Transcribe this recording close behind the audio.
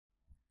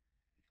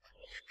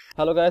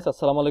Hello guys,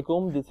 আসসালামু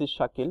আলাইকুম। This is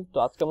Shakil. তো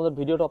আজকে আমাদের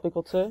ভিডিও টপিক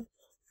হচ্ছে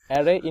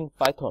অ্যারে ইন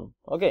পাইথন।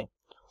 ওকে,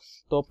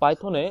 তো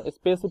পাইথনে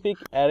স্পেসিফিক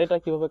অ্যারেটা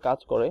কিভাবে কাজ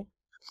করে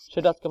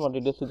সেটা আজকে আমরা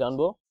ডিটেইলসে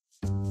জানবো।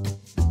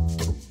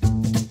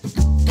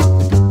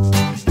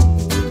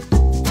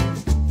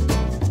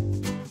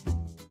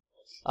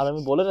 আর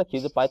আমি বলে রাখি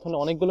যে পাইথনে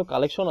অনেকগুলো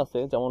কালেকশন আছে,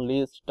 যেমন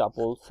লিস্ট,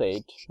 টাপল,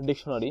 সেট,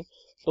 ডিকশনারি।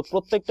 তো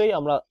প্রত্যেকটাই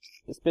আমরা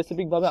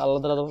স্পেসিফিক ভাবে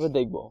আলাদা আলাদাভাবে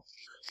দেখব,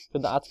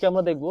 কিন্তু আজকে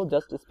আমরা দেখব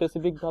জাস্ট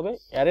স্পেসিফিক ভাবে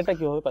অ্যারেটা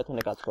কিভাবে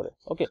পাইথনে কাজ করে।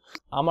 ওকে,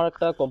 আমার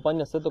একটা কোম্পানি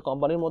আছে, তো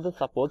কোম্পানির মধ্যে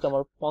সাপোজ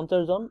আমার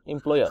 50 জন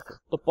এমপ্লয়ি আছে।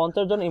 তো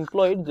 50 জন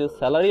এমপ্লয়ির যে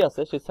স্যালারি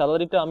আছে সেই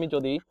স্যালারিটা আমি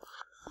যদি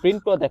প্রিন্ট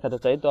করে দেখাতে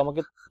চাই, তো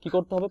আমাকে কি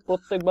করতে হবে,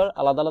 প্রত্যেকবার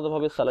আলাদা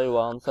আলাদাভাবে স্যালারি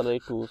 1, স্যালারি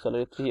 2,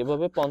 স্যালারি 3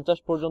 এভাবে 50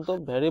 পর্যন্ত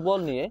ভ্যারিয়েবল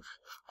নিয়ে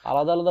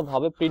আলাদা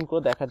আলাদাভাবে প্রিন্ট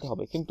করে দেখাতে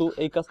হবে। কিন্তু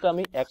এই কাজটা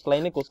আমি এক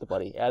লাইনে করতে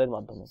পারি অ্যারের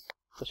মাধ্যমে।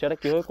 তো সেটা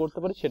কিভাবে করতে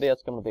পারি সেটাই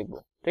আজকে আমরা দেখব,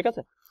 ঠিক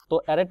আছে? তো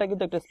অ্যারেটা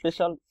কিন্তু একটা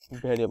স্পেশাল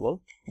ভ্যারিয়েবল,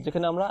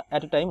 যেখানে আমরা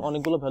অ্যাট এ টাইম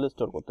অনেকগুলো ভ্যালু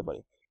স্টোর করতে পারি।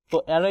 তো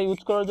অ্যারে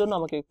ইউজ করার জন্য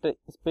আমাকে একটা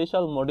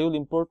স্পেশাল মডিউল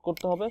ইম্পোর্ট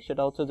করতে হবে,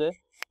 সেটা হচ্ছে যে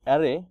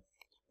অ্যারে।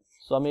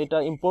 সো আমি এটা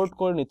ইম্পোর্ট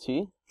করে নিচ্ছি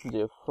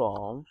যে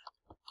from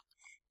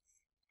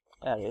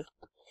array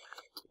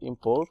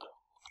import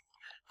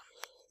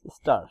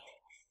star.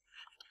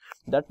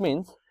 That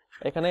means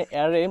এখানে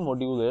অ্যারে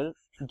মডিউলের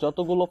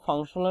যতগুলো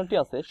ফাংশনালিটি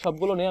আছে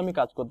সবগুলো নিয়ে আমি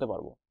কাজ করতে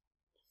পারবো,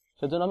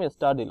 সেজন্য আমি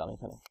স্টার দিলাম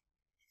এখানে।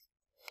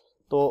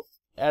 তো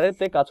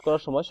অ্যারেতে কাজ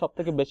করার সময়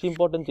সবথেকে বেশি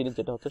ইম্পর্টেন্ট জিনিস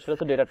যেটা হচ্ছে সেটা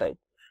হচ্ছে ডেটা টাইপ।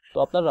 তো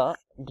আপনারা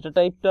ডেটা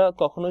টাইপটা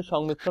কখনোই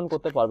সংমিশ্রণ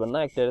করতে পারবেন না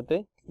একটা অ্যারেতে।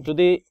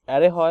 যদি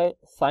অ্যারে হয়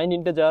সাইন্ড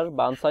ইন্টিজার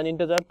বা আনসাইন্ড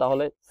ইন্টিজার,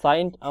 তাহলে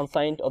সাইন্ড,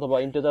 আনসাইন্ড অথবা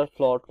ইন্টিজার,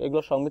 ফ্লোট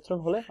এগুলো সংমিশ্রণ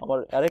হলে আমার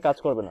অ্যারে কাজ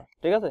করবে না,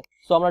 ঠিক আছে?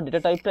 সো আমরা ডেটা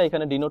টাইপটা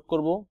এখানে ডিনোট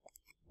করব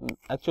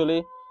অ্যাকচুয়ালি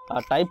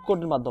টাইপ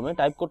কোডের মাধ্যমে।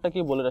 টাইপ কোডটা কি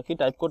বলে রাখি,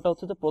 টাইপ কোডটা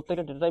হচ্ছে যে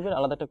প্রত্যেকটা ডেটা টাইপের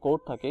আলাদা একটা কোড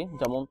থাকে।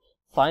 যেমন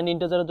সাইন্ড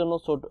ইন্টিজারের জন্য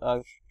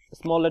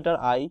স্মল লেটার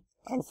আই,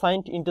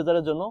 আনসাইন্ড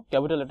ইন্টিজারের জন্য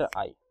ক্যাপিটাল লেটার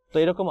আই। তো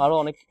এরকম আরো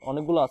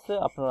অনেকগুলো আছে,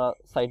 আপনারা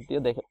সাইট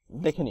দিয়ে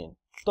দেখে নিন।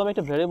 তো আমি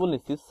একটা ভ্যারিয়েবল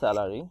নিচ্ছি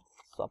স্যালারি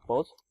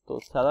সাপোজ। তো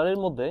স্যালারির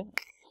মধ্যে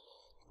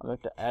আমি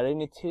একটা অ্যারে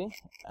নিচ্ছি,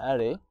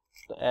 অ্যারে।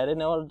 তো অ্যারে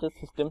নেওয়ার যে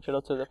সিস্টেম সেটা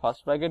হচ্ছে যে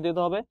ফার্স্ট ব্র্যাকেট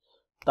দিতে হবে,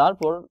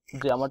 তারপর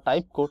যে আমার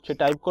টাইপ কোড সেই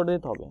টাইপ কোড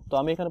দিতে হবে। তো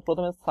আমি এখানে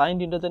প্রথমে সাইন্ড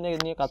ইন্টিজার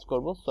নিয়ে কাজ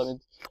করব। সো আমি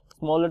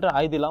স্মল লেটার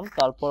আই দিলাম,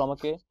 তারপর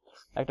আমাকে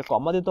একটা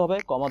কমা দিতে হবে।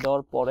 কমা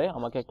দেওয়ার পরে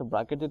আমাকে একটা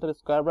ব্র্যাকেট দিতে হবে,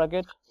 স্কোয়ার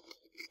ব্র্যাকেট।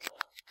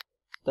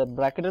 তো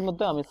ব্র্যাকেটের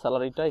মধ্যে আমি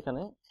স্যালারিটা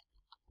এখানে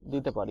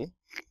দিতে পারি,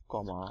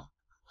 কমা।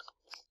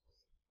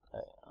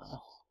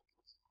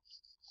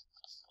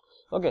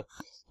 ওকে,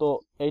 তো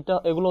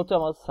এগুলো হচ্ছে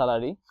আমার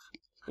স্যালারি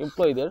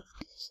এমপ্লয়ীদের।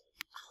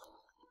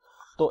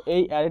 তো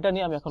এই অ্যারেটা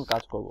নিয়ে আমি এখন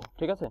কাজ করব,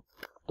 ঠিক আছে?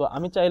 তো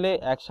আমি চাইলে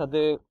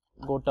একসাথে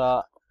গোটা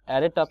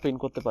অ্যারেটা প্রিন্ট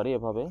করতে পারি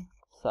এভাবে।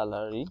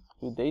 স্যালারি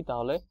যদি দেই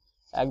তাহলে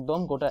একদম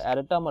গোটা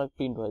অ্যারেটা আমার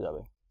প্রিন্ট হয়ে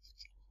যাবে।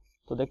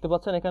 তো দেখতে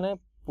পাচ্ছেন এখানে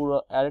পুরো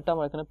অ্যারেটা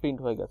আমার এখানে প্রিন্ট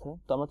হয়ে গেছে।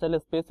 তো আমরা চাইলে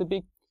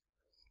স্পেসিফিক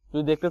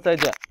যদি দেখতে চাই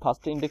যে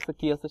ফার্স্ট ইন্ডেক্সে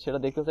কি আছে সেটা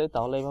দেখতে চাই,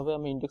 তাহলে এইভাবে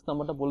আমি ইন্ডেক্স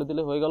নাম্বারটা বলে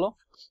দিলে হয়ে গেল।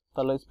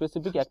 তাহলে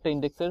স্পেসিফিক একটা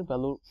ইন্ডেক্সের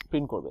ভ্যালু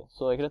প্রিন্ট করবে।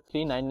 সো এখানে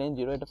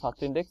 3990 এটা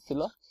ফার্স্ট ইন্ডেক্স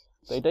ছিল,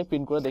 তো এটাই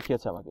প্রিন্ট করে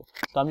দেখিয়েছে আমাকে।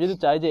 তো আমি যদি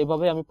চাই যে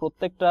এভাবে আমি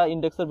প্রত্যেকটা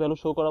ইন্ডেক্সের ভ্যালু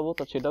শো করাবো,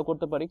 তো সেটাও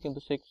করতে পারি, কিন্তু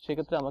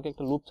সেক্ষেত্রে আমাকে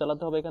একটা লুপ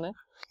চালাতে হবে এখানে।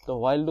 তো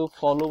হোয়াইল লুপ,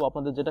 ফর লুপ,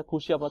 আপনাদের যেটা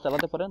খুশি আপনারা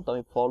চালাতে পারেন। তো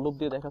আমি ফর লুপ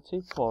দিয়ে দেখাচ্ছি,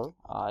 for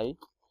I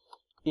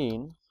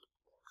in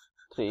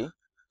 3।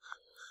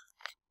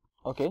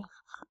 Okay,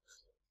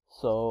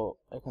 so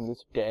এখানে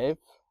দিচ্ছি ডেফ,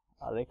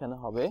 আর এখানে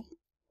হবে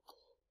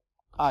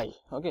আই।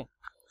 ওকে,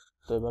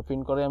 তো এবার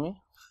প্রিন্ট করে আমি।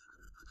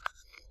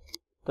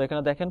 তো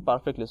এখানে দেখেন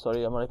পারফেক্টলি, সরি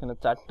আমার এখানে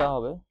 4টা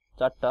হবে,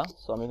 4টা।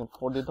 সো আমি এখানে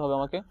 4 দিতে হবে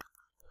আমাকে।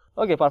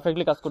 ওকে,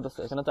 পারফেক্টলি কাজ করতেছে,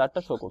 এখানে 4টা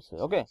শো করছে।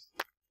 ওকে,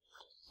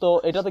 তো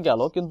এটা তো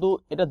গেল, কিন্তু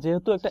এটা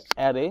যেহেতু একটা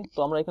অ্যারে, তো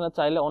আমরা এখানে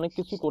চাইলে অনেক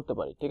কিছুই করতে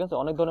পারি, ঠিক আছে?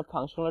 অনেক ধরনের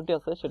ফাংশনালিটি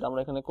আছে, সেটা আমরা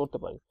এখানে করতে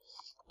পারি।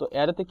 তো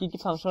অ্যারেতে কি কি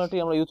ফাংশনালিটি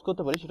আমরা ইউজ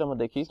করতে পারি সেটা আমরা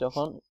দেখি।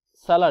 যখন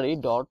স্যালারি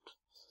ডট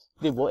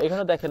দিব,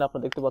 এখানে দেখেন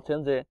আপনারা দেখতে পাচ্ছেন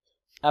যে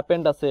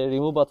অ্যাপেন্ড আছে,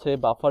 রিমুভ আছে,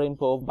 buffer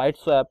info, byte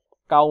swap,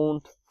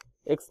 count,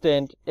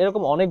 extend,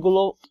 এরকম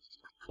অনেকগুলো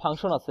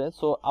ফাংশন আছে।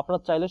 সো আপনারা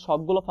চাইলে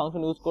সবগুলো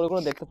ফাংশন ইউজ করে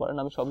করে দেখতে পারেন।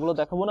 আমি সবগুলো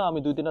দেখাবো না, আমি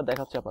 2-3টা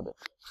দেখাচ্ছি আপনাদের।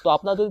 তো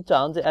আপনারা যদি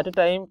চান যে অ্যাট এ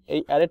টাইম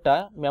এই অ্যারেটা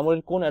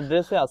মেমোরির কোন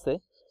অ্যাড্রেসে আছে,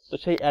 তো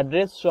সেই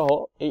অ্যাড্রেস সহ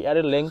এই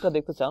অ্যারের লেংথটা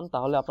দেখতে চান,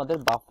 তাহলে আপনাদের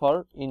বাফার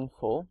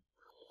ইনফো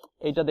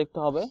এইটা দেখতে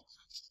হবে।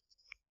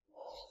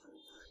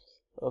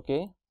 ওকে,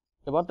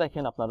 এবার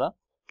দেখেন আপনারা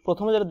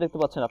প্রথমে যেটা দেখতে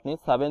পাচ্ছেন আপনি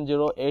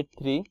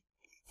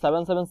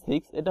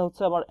 7083776, এটা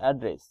হচ্ছে আমার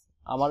অ্যাড্রেস,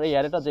 আমার এই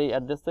অ্যারেটা যেই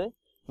অ্যাড্রেসে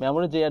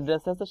মেমোরি যে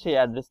অ্যাড্রেসে আছে সেই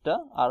অ্যাড্রেসটা।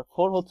 আর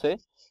 4 হচ্ছে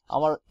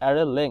আমার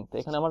অ্যারের লেংথ,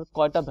 এখানে আমার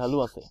কয়টা ভ্যালু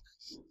আছে,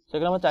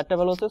 সেখানে আমার 4টা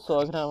ভ্যালু আছে। সো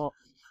এখানে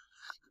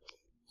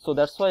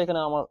দ্যাটস ওয়াই এখানে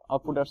আমার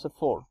আউটপুট আসছে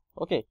 4।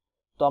 ওকে,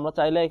 তো আমরা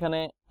চাইলে এখানে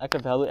একটা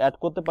ভ্যালু অ্যাড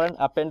করতে পারেন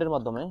অ্যাপেন্ডের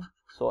মাধ্যমে।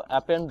 সো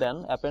অ্যাপেন্ড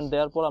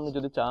দেওয়ার পর আপনি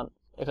যদি চান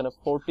এখানে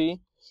 40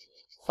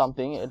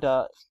 সামথিং এটা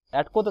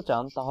অ্যাড করতে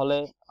চান, তাহলে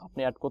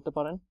আপনি অ্যাড করতে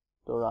পারেন।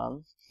 তো রান।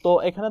 তো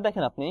এখানে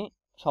দেখেন আপনি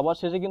সবার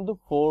শেষে কিন্তু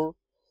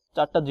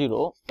 4টা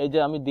 0 এই যে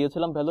আমি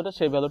দিয়েছিলাম ভ্যালুটা,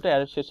 সেই ভ্যালুটা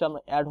এর শেষে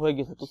আমরা অ্যাড হয়ে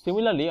গেছে। তো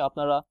সিমিলারলি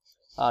আপনারা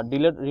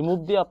রিমুভ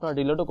দিয়ে আপনারা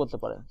ডিলিটও করতে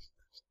পারেন।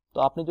 তো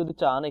আপনি যদি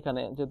চান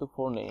এখানে যেহেতু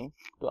 4 নেই,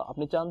 তো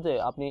আপনি চান যে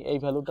আপনি এই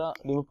ভ্যালুটা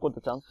রিমুভ করতে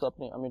চান, তো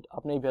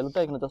আপনি এই ভ্যালুটা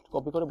এখানে জাস্ট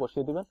কপি করে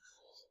বসিয়ে দিবেন।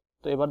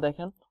 তো এবার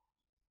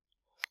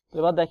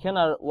দেখেন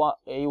আর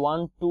এই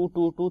 1 2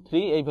 2 2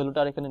 3 এই ভ্যালুটা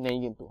আর এখানে নেই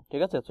কিন্তু,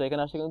 ঠিক আছে। সো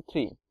এখানে আসছে কিন্তু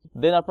 3।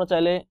 দেন আপনারা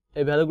চাইলে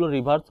এই ভ্যালুগুলো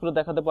রিভার্স করে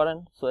দেখাতে পারেন।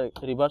 সো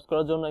রিভার্স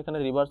করার জন্য এখানে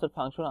রিভার্সের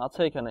ফাংশন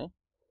আছে এখানে,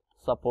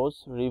 suppose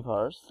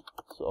reverse.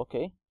 So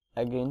okay,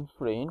 again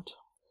print.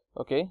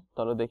 ওকে,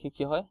 তাহলে দেখি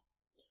কি হয়।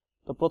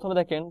 তো প্রথমে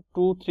দেখেন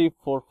 2 3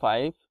 4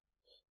 5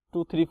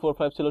 2 3 4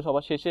 5 ছিল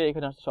সবার শেষে,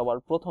 এখানে আসছে সবার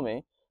প্রথমে,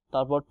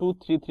 তারপর 2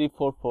 3 3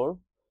 4 4।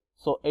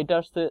 সো এটা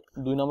আসছে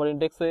 2 নম্বর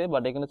ইন্ডেক্সে,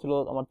 বাট এখানে ছিল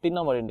আমার 3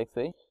 নম্বর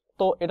ইন্ডেক্সে।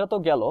 তো এটা তো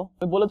গেল।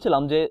 আমি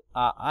বলেছিলাম যে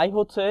আই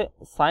হচ্ছে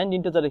সাইন্ড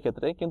ইন্টিজারের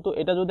ক্ষেত্রে, কিন্তু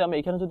এটা যদি আমি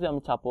এখানে যদি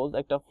আমি সাপোজ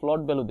একটা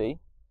ফ্লোট ভ্যালু দেই,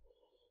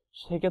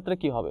 সেই ক্ষেত্রে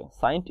কি হবে?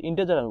 সাইন্ড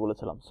ইন্টিজার আমি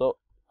বলেছিলাম। সো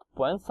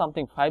পয়েন্ট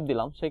সামথিং 5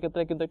 দিলাম, সেই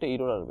ক্ষেত্রে কিন্তু একটা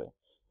এরর আসবে।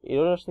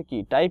 এরর আসছে কি?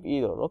 Type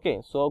error. ওকে,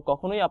 সো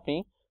কখনোই আপনি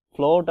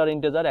ফ্লোট আর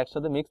ইন্টিজার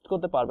একসাথে মিক্সড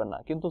করতে পারবেন না।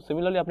 কিন্তু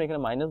সিমিলারলি আপনি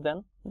এখানে মাইনাস দেন,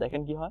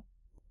 দেখেন কি হয়।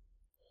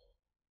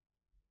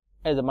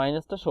 এই যে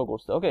মাইনাসটা শো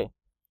করছে। ওকে,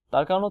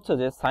 তার কারণ হচ্ছে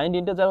যে সাইন্ড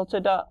ইন্টিজার হচ্ছে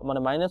এটা মানে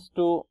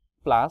 -2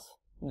 প্লাস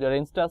যে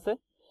রেঞ্জটা আছে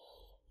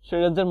সেই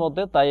রেঞ্জের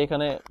মধ্যে, তাই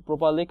এখানে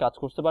প্রপারলি কাজ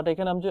করছে। বাট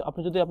এখানে আপনি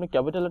যদি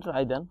ক্যাপিটাল লেটার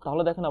আই দেন,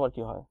 তাহলে দেখেন আবার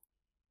কি হয়।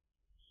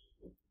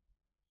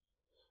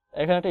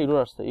 এখানে একটা এরর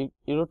আসছে,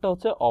 এররটা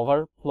হচ্ছে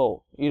ওভারফ্লো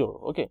এরর।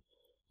 ওকে,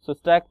 সো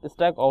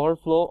স্ট্যাক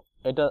ওভারফ্লো,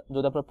 এটা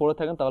যদি আপনারা পড়ে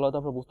থাকেন তাহলে হয়তো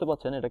আপনারা বুঝতে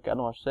পারছেন এটা কেন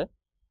আসছে।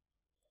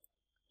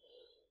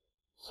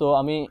 সো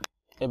আমি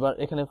এবার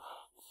এখানে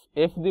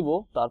f দিব,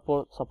 তারপর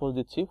সাপোজ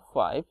দিচ্ছি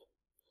 5।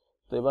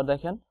 তো এবার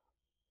দেখেন,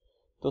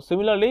 তো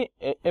সিমিলারলি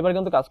এবার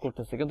কিন্তু কাজ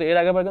করতেছে, কিন্তু এর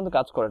আগেবার কিন্তু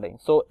কাজ করে নাই।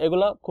 সো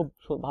এগুলা খুব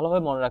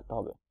ভালোভাবে মনে রাখতে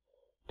হবে,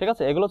 ঠিক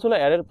আছে। এগুলো ছিল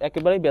অ্যারের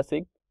একেবারেই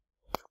বেসিক।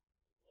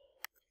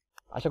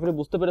 আশা করি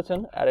বুঝতে পেরেছেন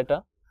অ্যারেটা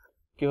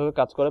কিভাবে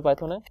কাজ করে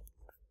পাইথনে।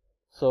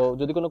 সো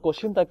যদি কোনো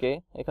কোশ্চেন থাকে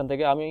এখান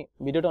থেকে, আমি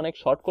ভিডিওটা অনেক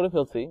শর্ট করে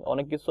ফেলছি,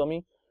 অনেক কিছু আমি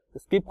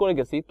স্কিপ করে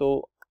গেছি। তো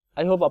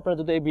আই হোপ আপনারা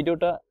যদি এই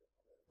ভিডিওটা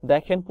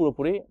দেখেন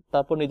পুরোপুরি,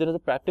 তারপর নিজে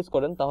নিজে প্র্যাকটিস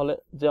করেন, তাহলে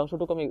যে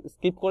অংশটুকু আমি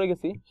স্কিপ করে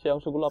গেছি সেই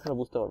অংশগুলো আপনারা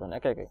বুঝতে পারবেন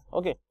একে একে।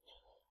 ওকে,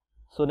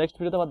 সো নেক্সট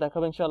ভিডিওতে আবার দেখা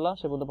হবে ইনশাআল্লাহ।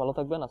 সে পর্যন্ত ভালো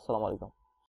থাকবেন। আসসালামু আলাইকুম।